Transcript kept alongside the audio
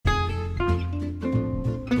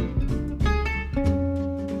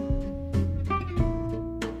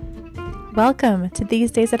welcome to These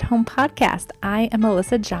Days at Home podcast. I am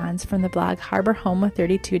Melissa Johns from the blog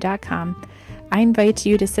HarborHome32.com. I invite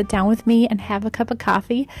you to sit down with me and have a cup of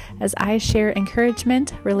coffee as I share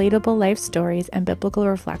encouragement, relatable life stories, and biblical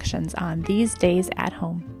reflections on these days at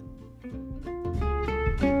home.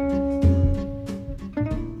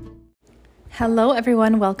 Hello,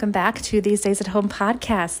 everyone. Welcome back to These Days at Home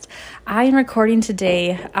podcast. I am recording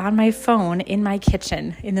today on my phone in my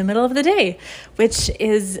kitchen in the middle of the day, which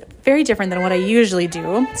is very different than what I usually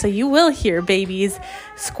do. So you will hear babies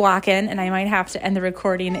squawking, and I might have to end the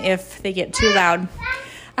recording if they get too loud.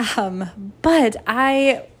 But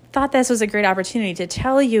I thought this was a great opportunity to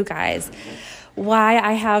tell you guys why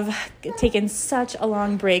I have taken such a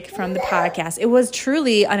long break from the podcast. It was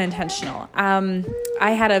truly unintentional.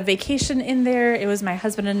 I had a vacation in there. It was my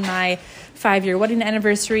husband and my 5-year wedding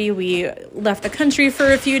anniversary. We left the country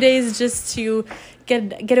for a few days just to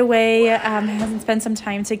get away and spend some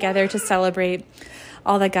time together to celebrate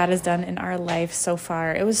all that God has done in our life so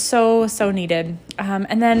far. It was so needed.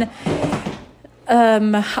 And then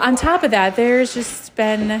on top of that, there's just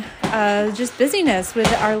been just busyness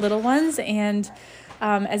with our little ones. And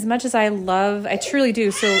as much as I truly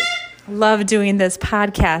do love doing this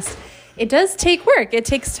podcast, it does take work. It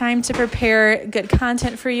takes time to prepare good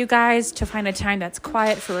content for you guys, to find a time that's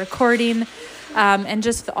quiet for recording, and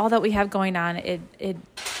just all that we have going on. It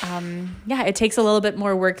takes a little bit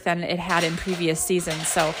more work than it had in previous seasons.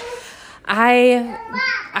 So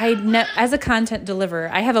as a content deliverer,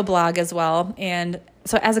 I have a blog as well. And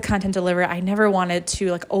so as a content deliverer, I never wanted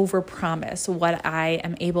to overpromise what I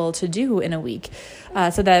am able to do in a week,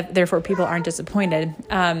 so that therefore people aren't disappointed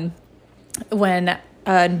when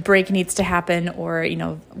a break needs to happen or,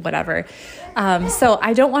 whatever. So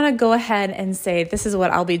I don't want to go ahead and say, this is what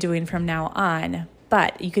I'll be doing from now on.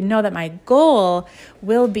 But you can know that my goal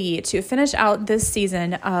will be to finish out this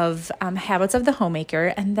season of Habits of the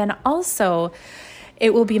Homemaker. And then also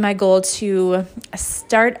it will be my goal to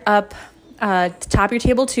start up Top Your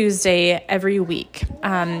Table Tuesday every week.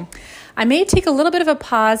 I may take a little bit of a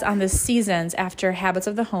pause on the seasons after Habits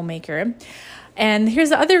of the Homemaker. And here's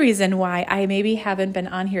the other reason why I maybe haven't been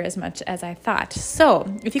on here as much as I thought.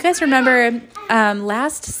 So if you guys remember,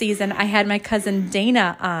 last season I had my cousin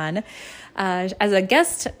Dana on as a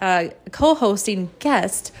guest, co-hosting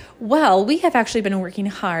guest. Well, we have actually been working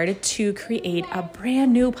hard to create a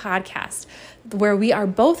brand new podcast where we are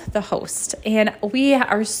both the host, and we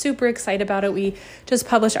are super excited about it. We just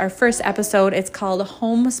published our first episode. It's called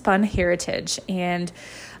Homespun Heritage, and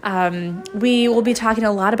we will be talking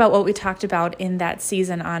a lot about what we talked about in that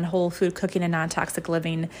season on whole food cooking and non-toxic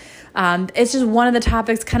living. It's just one of the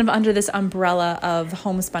topics kind of under this umbrella of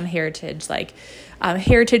homespun heritage,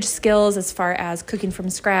 heritage skills as far as cooking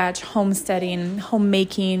from scratch, homesteading,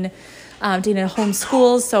 homemaking. Dana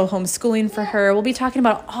homeschools, so homeschooling for her. We'll be talking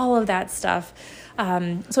about all of that stuff.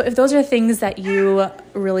 So if those are things that you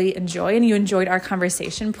really enjoy and you enjoyed our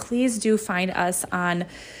conversation, please do find us on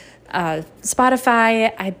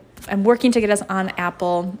Spotify. I'm working to get us on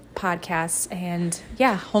Apple Podcasts, and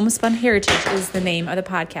Homespun Heritage is the name of the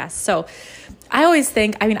podcast. So I always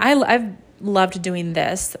think, I've loved doing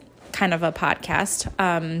this kind of a podcast.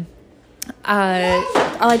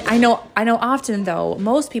 I know often though,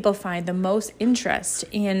 most people find the most interest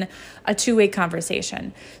in a two-way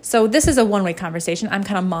conversation. So this is a one-way conversation. I'm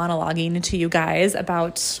kind of monologuing to you guys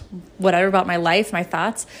about whatever, about my life, my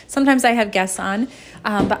thoughts. Sometimes I have guests on,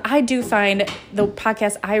 but I do find the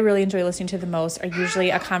podcasts I really enjoy listening to the most are usually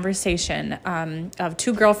a conversation of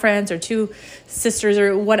two girlfriends or two sisters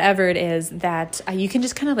or whatever it is that you can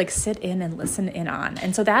just kind of sit in and listen in on.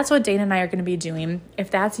 And so that's what Dana and I are going to be doing. If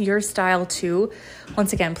that's your style too,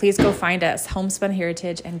 once again, please go find us, Homespun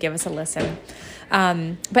Heritage, and give us a listen.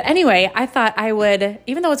 But anyway, I thought I would,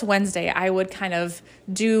 even though it's Wednesday, I would kind of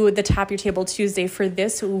do the Top Your Table Tuesday for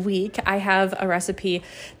this week. I have a recipe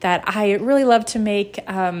that I really love to make.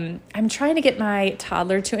 I'm trying to get my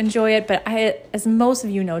toddler to enjoy it, but as most of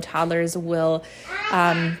you know, toddlers will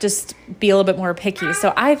just be a little bit more picky.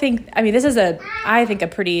 So I think this is a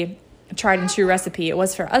pretty tried and true recipe. It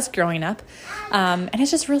was for us growing up. And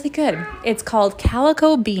it's just really good. It's called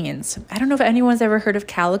Calico Beans. I don't know if anyone's ever heard of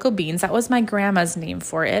Calico Beans. That was my grandma's name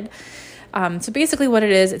for it. So basically what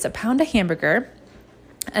it is, it's a pound of hamburger.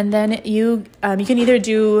 And then you can either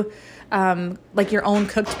do your own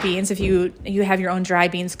cooked beans. If you have your own dry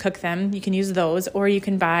beans, cook them. You can use those, or you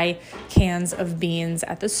can buy cans of beans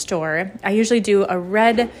at the store. I usually do a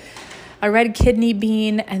red kidney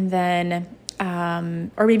bean, and then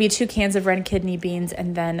or maybe 2 cans of red kidney beans,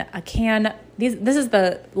 and then a can. This is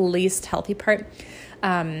the least healthy part.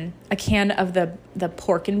 A can of the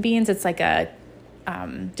pork and beans. It's like a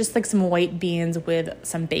just like some white beans with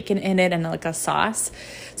some bacon in it and like a sauce.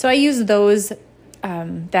 So I use those,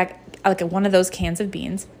 one of those cans of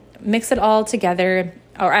beans, mix it all together.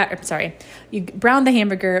 You brown the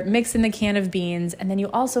hamburger, mix in the can of beans, and then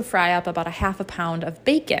you also fry up about a half a pound of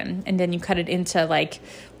bacon, and then you cut it into like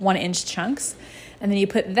 1-inch chunks. And then you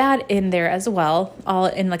put that in there as well, all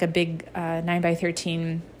in like a big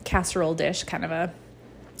 9x13 casserole dish kind of a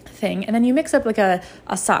thing. And then you mix up like a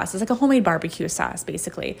sauce. It's like a homemade barbecue sauce,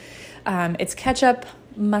 basically. It's ketchup,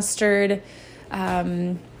 mustard.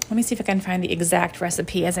 Let me see if I can find the exact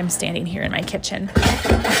recipe as I'm standing here in my kitchen.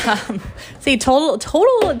 See, total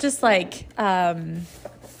just like on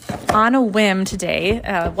a whim today.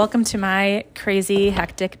 Welcome to my crazy,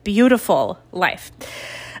 hectic, beautiful life.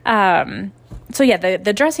 So yeah,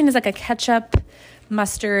 the dressing is like a ketchup,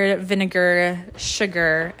 mustard, vinegar,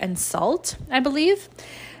 sugar, and salt, I believe.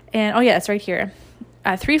 And, oh yeah, it's right here.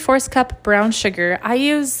 3/4 cup brown sugar.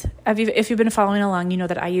 If you've been following along, you know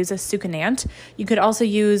that I use a sucanant. You could also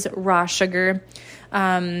use raw sugar.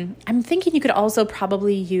 I'm thinking you could also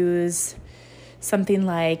probably use something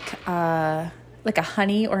like a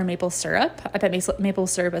honey or a maple syrup. I bet maple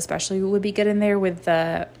syrup especially would be good in there with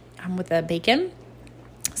the bacon.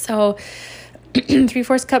 So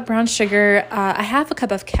 3/4 cup brown sugar, a half a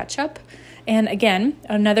cup of ketchup. And again,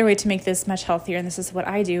 another way to make this much healthier, and this is what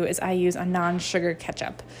I do, is I use a non-sugar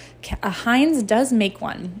ketchup. Heinz does make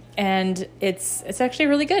one, and it's actually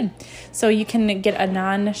really good. So you can get a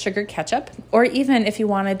non-sugar ketchup, or even if you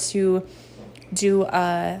wanted to do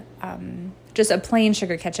just a plain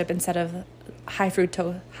sugar ketchup instead of high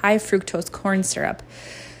fructose corn syrup,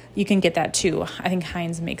 you can get that too. I think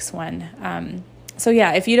Heinz makes one. So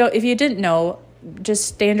yeah, if you didn't know, just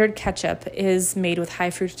standard ketchup is made with high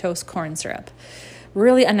fructose corn syrup.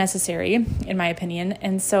 Really unnecessary, in my opinion.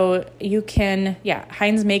 And so you can,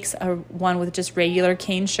 Heinz makes one with just regular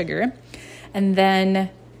cane sugar. And then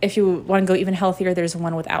if you want to go even healthier, there's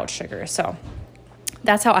one without sugar. So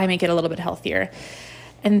that's how I make it a little bit healthier.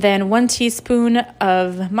 And then 1 teaspoon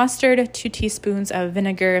of mustard, 2 teaspoons of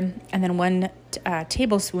vinegar, and then 1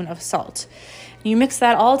 tablespoon of salt. You mix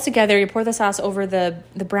that all together. You pour the sauce over the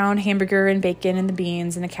brown hamburger and bacon and the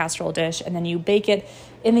beans in the casserole dish, and then you bake it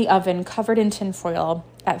in the oven covered in tin foil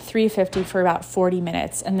at 350 for about 40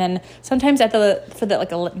 minutes. And then sometimes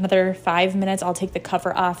another 5 minutes, I'll take the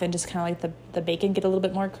cover off and just kind of let the bacon get a little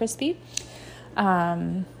bit more crispy.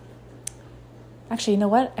 Actually, you know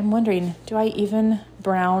what? I'm wondering, do I even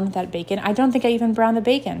brown that bacon? I don't think I even brown the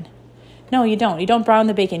bacon. No, you don't. You don't brown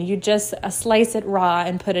the bacon. You just slice it raw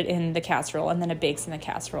and put it in the casserole, and then it bakes in the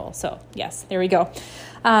casserole. So yes, there we go.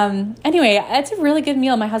 Anyway, it's a really good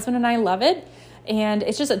meal. My husband and I love it, and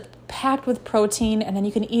it's just packed with protein, and then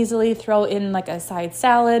you can easily throw in like a side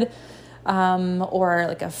salad, or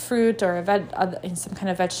like a fruit or some kind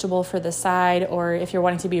of vegetable for the side, or if you're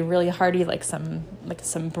wanting to be really hearty, like some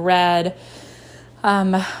bread.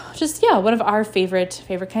 One of our favorite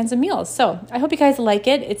kinds of meals. So I hope you guys like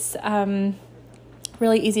it. It's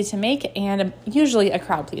really easy to make and usually a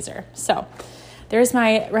crowd pleaser. So there's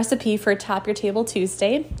my recipe for Top Your Table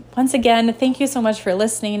Tuesday. Once again, thank you so much for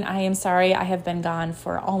listening. I am sorry I have been gone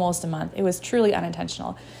for almost a month. It was truly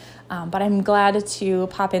unintentional. But I'm glad to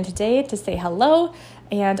pop in today to say hello,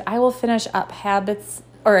 and I will finish up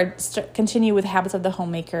continue with Habits of the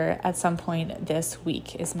Homemaker at some point this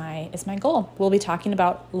week is my goal. We'll be talking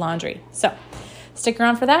about laundry. So stick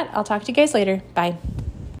around for that. I'll talk to you guys later. Bye.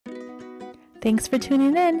 Thanks for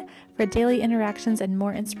tuning in. For daily interactions and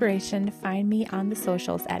more inspiration, find me on the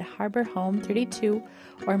socials at HarborHome32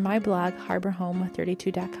 or my blog,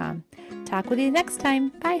 harborhome32.com. Talk with you next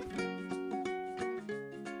time. Bye.